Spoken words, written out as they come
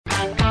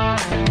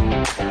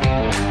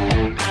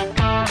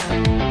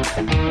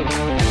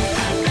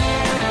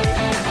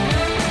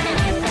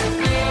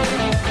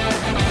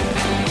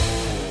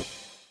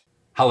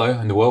Hello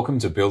and welcome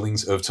to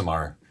Buildings of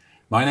Tomorrow.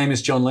 My name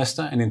is John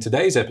Lester, and in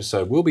today's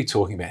episode we'll be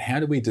talking about how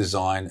do we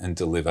design and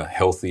deliver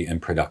healthy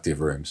and productive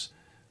rooms.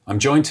 I'm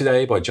joined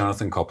today by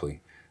Jonathan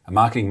Copley, a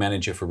marketing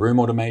manager for room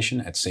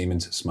automation at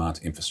Siemens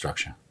Smart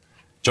Infrastructure.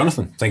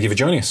 Jonathan, thank you for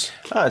joining us.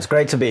 Oh, it's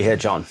great to be here,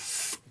 John.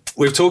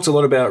 We've talked a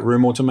lot about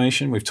room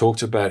automation. We've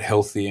talked about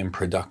healthy and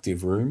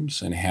productive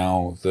rooms and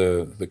how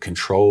the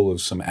control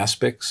of some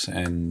aspects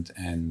and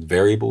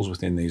variables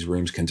within these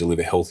rooms can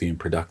deliver healthy and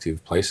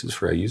productive places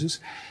for our users.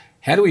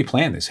 How do we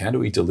plan this? How do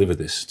we deliver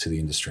this to the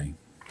industry?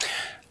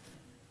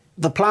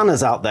 The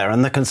planners out there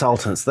and the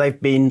consultants,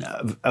 they've been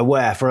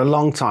aware for a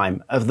long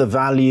time of the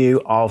value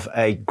of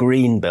a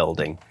green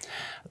building.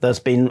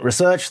 There's been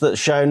research that's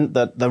shown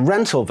that the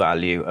rental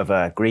value of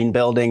a green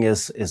building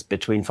is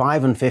between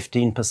 5 and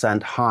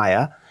 15%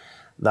 higher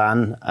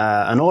than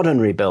an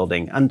ordinary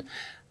building. And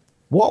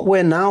what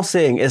we're now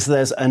seeing is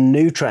there's a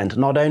new trend,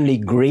 not only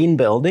green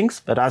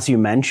buildings, but as you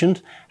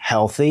mentioned,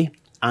 healthy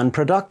and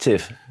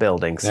productive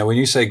buildings. Now, when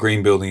you say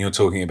green building, you're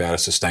talking about a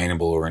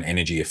sustainable or an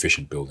energy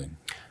efficient building.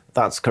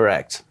 That's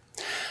correct.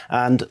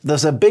 And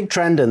there's a big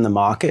trend in the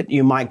market.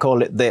 You might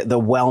call it the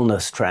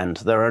wellness trend.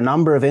 There are a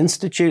number of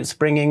institutes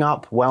springing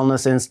up,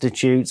 wellness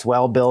institutes,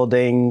 well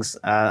buildings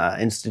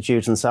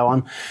institutes, and so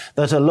on,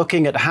 that are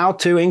looking at how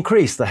to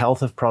increase the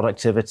health and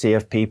productivity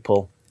of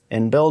people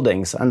in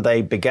buildings. And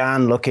they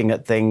began looking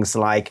at things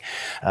like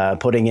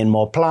putting in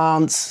more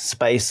plants,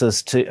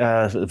 spaces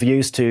to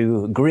views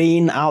to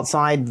green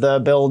outside the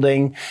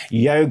building,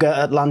 yoga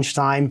at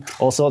lunchtime,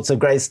 all sorts of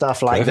great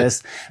stuff like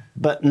this.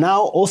 But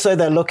now also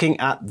they're looking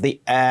at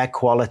the air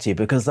quality,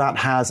 because that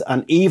has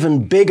an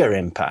even bigger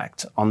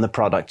impact on the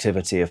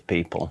productivity of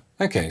people.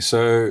 Okay,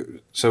 so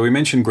we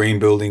mentioned green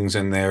buildings,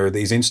 and there are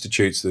these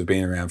institutes that have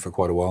been around for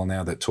quite a while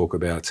now that talk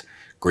about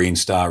Green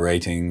Star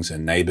ratings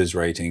and neighbours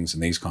ratings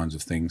and these kinds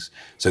of things.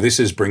 So this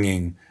is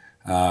bringing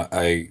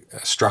a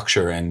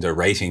structure and a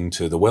rating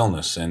to the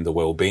wellness and the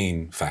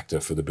well-being factor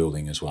for the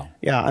building as well.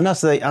 Yeah, and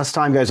as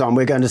time goes on,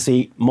 we're going to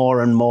see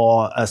more and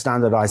more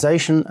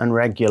standardization and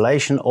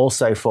regulation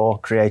also for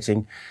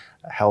creating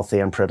healthy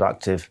and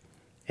productive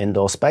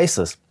indoor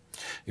spaces.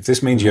 If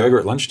this means yoga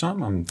at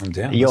lunchtime, I'm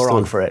down. You're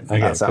on for it. Okay,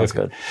 that sounds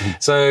perfect.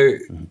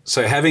 Good.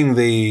 So having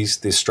this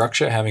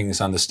structure, having this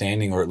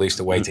understanding, or at least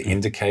a way to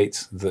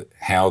indicate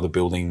how the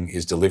building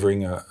is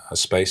delivering a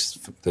space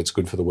that's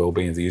good for the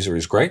well-being of the user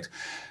is great.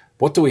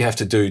 What do we have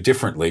to do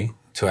differently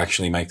to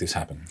actually make this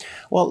happen?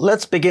 Well,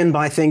 let's begin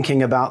by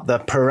thinking about the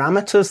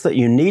parameters that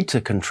you need to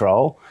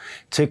control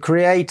to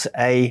create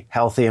a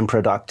healthy and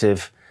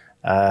productive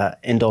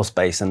indoor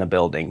space in a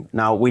building.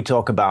 Now, we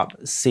talk about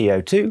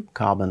CO2,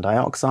 carbon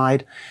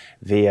dioxide,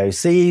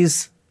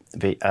 VOCs,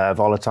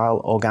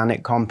 volatile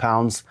organic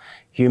compounds,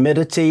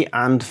 humidity,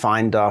 and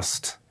fine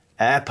dust,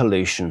 air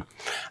pollution.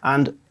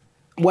 And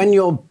when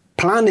you're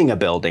planning a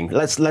building,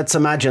 let's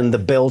imagine the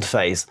build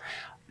phase.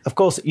 Of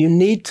course, you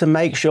need to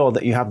make sure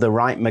that you have the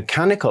right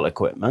mechanical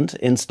equipment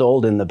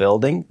installed in the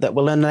building that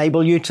will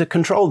enable you to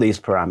control these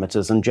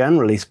parameters. And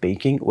generally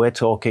speaking, we're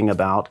talking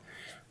about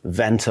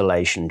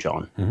ventilation,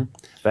 John.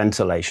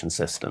 Ventilation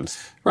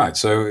systems. Right.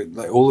 So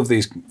all of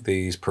these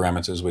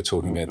parameters, we're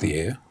talking about the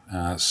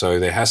air. So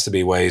there has to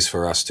be ways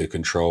for us to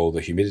control the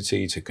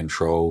humidity, to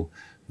control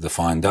the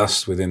fine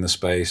dust within the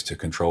space, to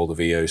control the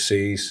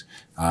VOCs,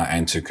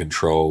 and to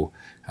control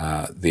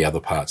the other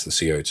parts, the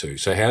CO2.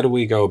 So how do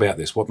we go about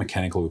this? What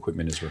mechanical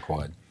equipment is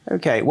required?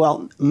 Okay,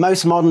 well,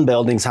 most modern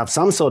buildings have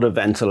some sort of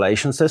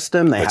ventilation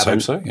system. They have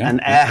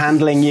an air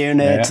handling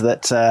unit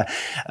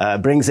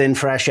that brings in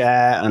fresh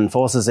air and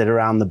forces it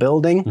around the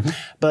building.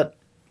 But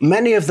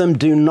many of them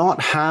do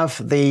not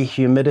have the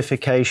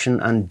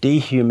humidification and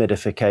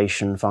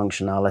dehumidification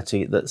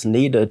functionality that's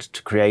needed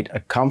to create a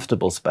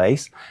comfortable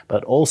space,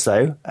 but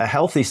also a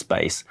healthy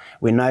space.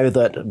 We know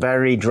that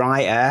very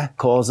dry air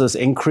causes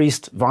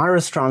increased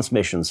virus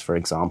transmissions, for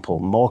example,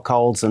 more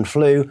colds and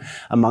flu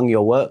among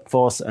your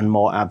workforce and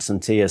more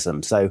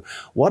absenteeism. So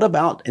what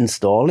about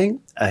installing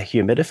a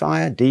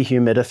humidifier,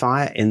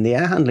 dehumidifier in the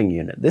air handling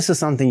unit? This is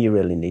something you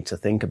really need to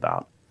think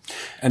about.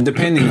 And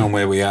depending on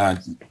where we are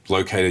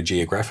located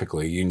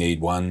geographically, you need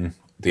one,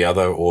 the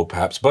other, or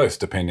perhaps both,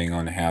 depending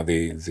on how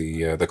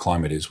the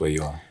climate is where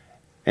you are.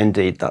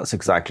 Indeed, that's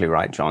exactly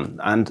right, John.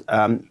 And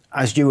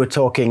as you were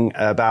talking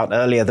about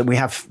earlier, that we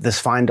have this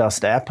fine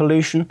dust air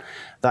pollution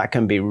that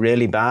can be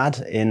really bad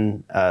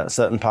in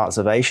certain parts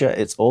of Asia.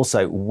 It's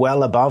also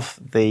well above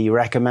the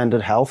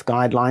recommended health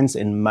guidelines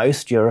in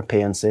most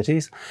European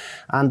cities.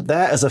 And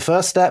there, as a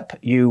first step,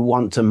 you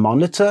want to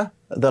monitor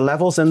the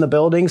levels in the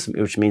buildings,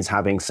 which means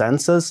having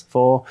sensors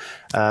for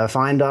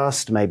fine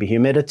dust, maybe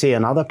humidity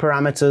and other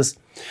parameters,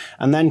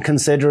 and then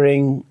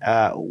considering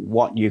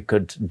what you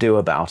could do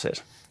about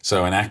it.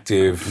 So an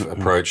active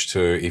approach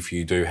to if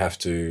you do have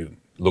to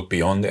look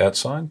beyond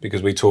outside,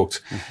 because we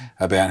talked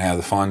about how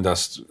the fine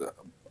dust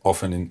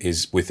often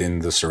is within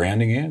the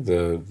surrounding air,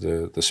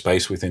 the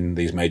space within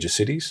these major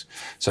cities.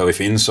 So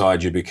if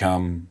inside you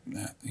become,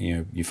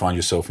 you find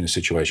yourself in a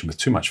situation with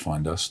too much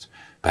fine dust,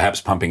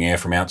 perhaps pumping air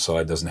from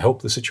outside doesn't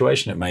help the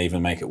situation. It may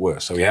even make it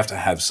worse. So we have to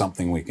have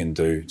something we can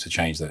do to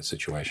change that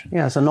situation.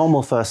 Yeah, it's a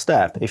normal first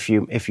step. If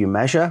you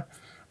measure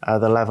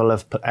the level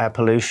of air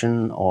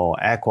pollution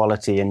or air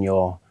quality in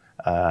your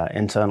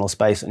internal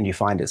space and you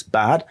find it's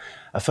bad,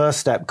 a first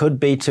step could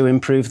be to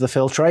improve the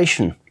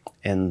filtration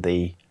in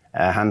the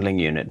air handling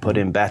unit, put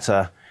in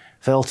better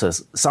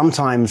filters.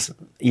 Sometimes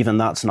even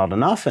that's not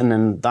enough, and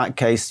in that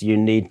case you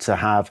need to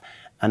have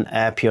an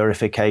air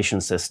purification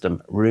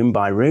system, room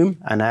by room,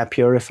 an air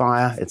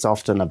purifier. It's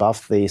often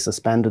above the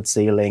suspended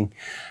ceiling,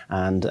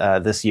 and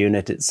this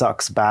unit, it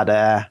sucks bad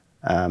air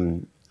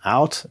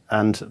out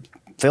and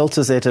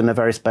filters it in a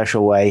very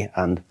special way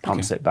and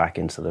pumps it back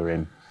into the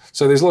room.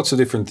 So there's lots of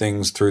different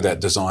things through that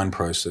design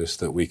process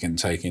that we can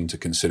take into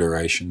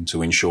consideration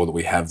to ensure that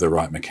we have the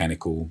right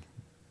mechanical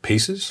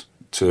pieces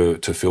to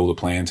fill the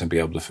plant and be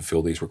able to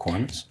fulfill these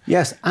requirements.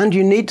 Yes, and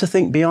you need to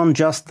think beyond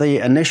just the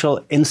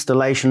initial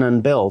installation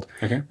and build,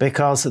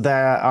 because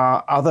there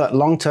are other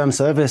long-term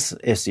service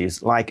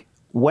issues, like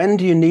when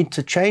do you need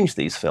to change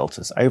these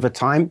filters? Over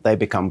time, they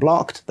become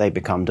blocked, they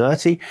become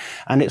dirty,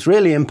 and it's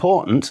really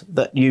important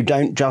that you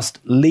don't just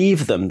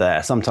leave them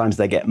there. Sometimes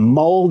they get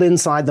mold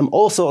inside them,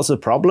 all sorts of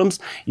problems.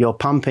 You're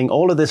pumping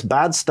all of this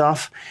bad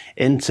stuff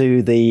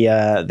into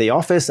the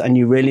office, and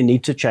you really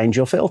need to change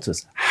your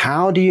filters.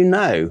 How do you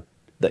know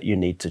that you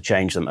need to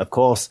change them? Of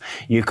course,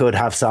 you could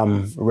have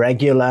some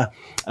regular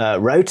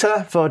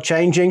rotor for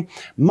changing.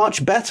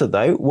 Much better,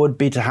 though, would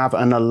be to have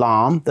an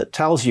alarm that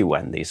tells you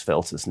when these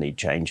filters need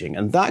changing.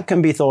 And that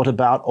can be thought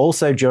about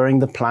also during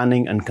the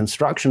planning and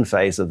construction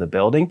phase of the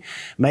building,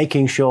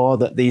 making sure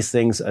that these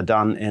things are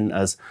done in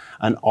as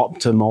an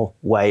optimal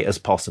way as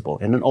possible,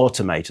 in an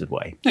automated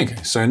way. Okay,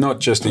 so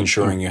not just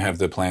ensuring you have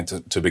the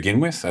plant to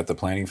begin with at the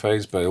planning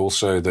phase, but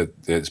also that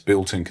it's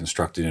built and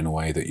constructed in a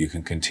way that you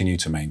can continue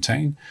to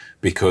maintain,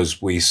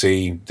 because we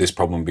see this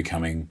problem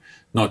becoming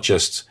not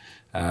just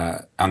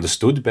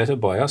understood better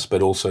by us,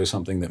 but also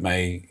something that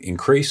may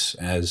increase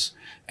as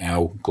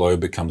our globe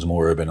becomes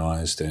more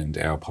urbanized and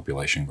our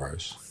population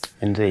grows.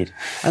 Indeed.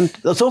 And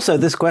there's also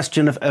this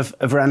question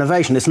of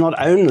renovation. It's not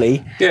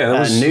only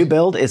new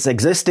build, it's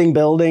existing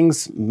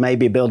buildings,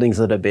 maybe buildings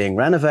that are being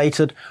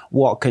renovated.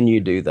 What can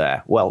you do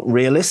there? Well,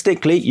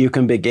 realistically, you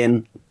can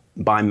begin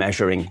by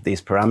measuring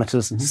these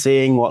parameters,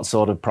 seeing what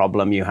sort of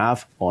problem you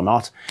have or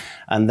not,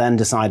 and then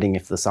deciding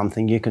if there's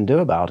something you can do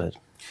about it.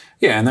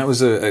 Yeah, and that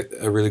was a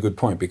really good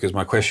point, because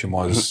my question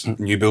was,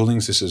 new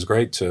buildings, this is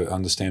great to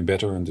understand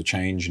better and to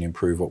change and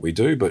improve what we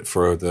do, but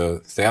for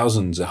the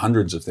thousands,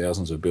 hundreds of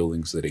thousands of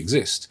buildings that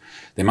exist,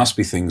 there must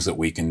be things that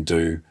we can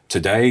do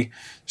today,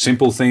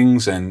 simple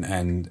things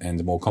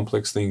and more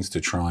complex things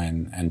to try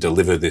and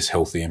deliver this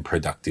healthy and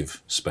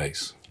productive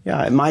space.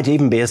 Yeah, it might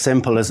even be as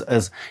simple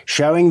as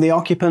showing the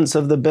occupants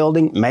of the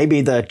building,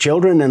 maybe the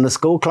children in the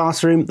school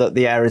classroom, that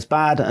the air is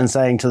bad, and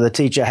saying to the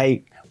teacher,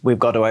 hey, we've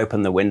got to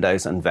open the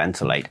windows and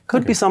ventilate.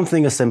 Could be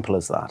something as simple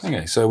as that.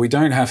 Okay, so we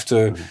don't have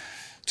to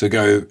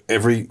go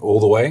all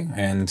the way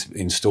and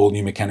install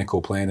new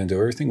mechanical plant and do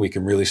everything. We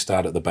can really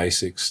start at the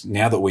basics.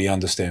 Now that we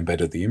understand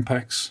better the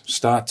impacts,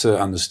 start to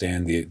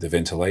understand the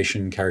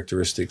ventilation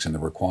characteristics and the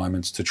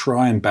requirements to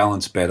try and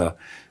balance better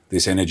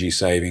this energy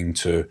saving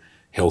to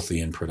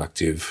healthy and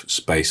productive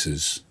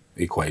spaces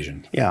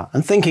equation. Yeah,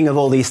 and thinking of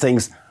all these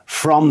things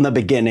from the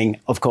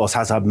beginning, of course,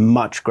 has a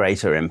much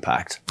greater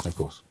impact. Of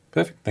course.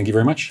 Perfect. Thank you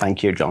very much.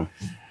 Thank you, John.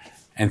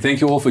 And thank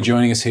you all for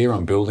joining us here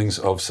on Buildings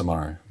of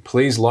Tomorrow.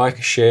 Please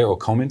like, share, or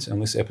comment on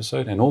this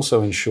episode, and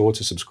also ensure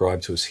to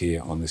subscribe to us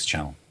here on this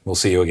channel. We'll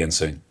see you again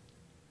soon.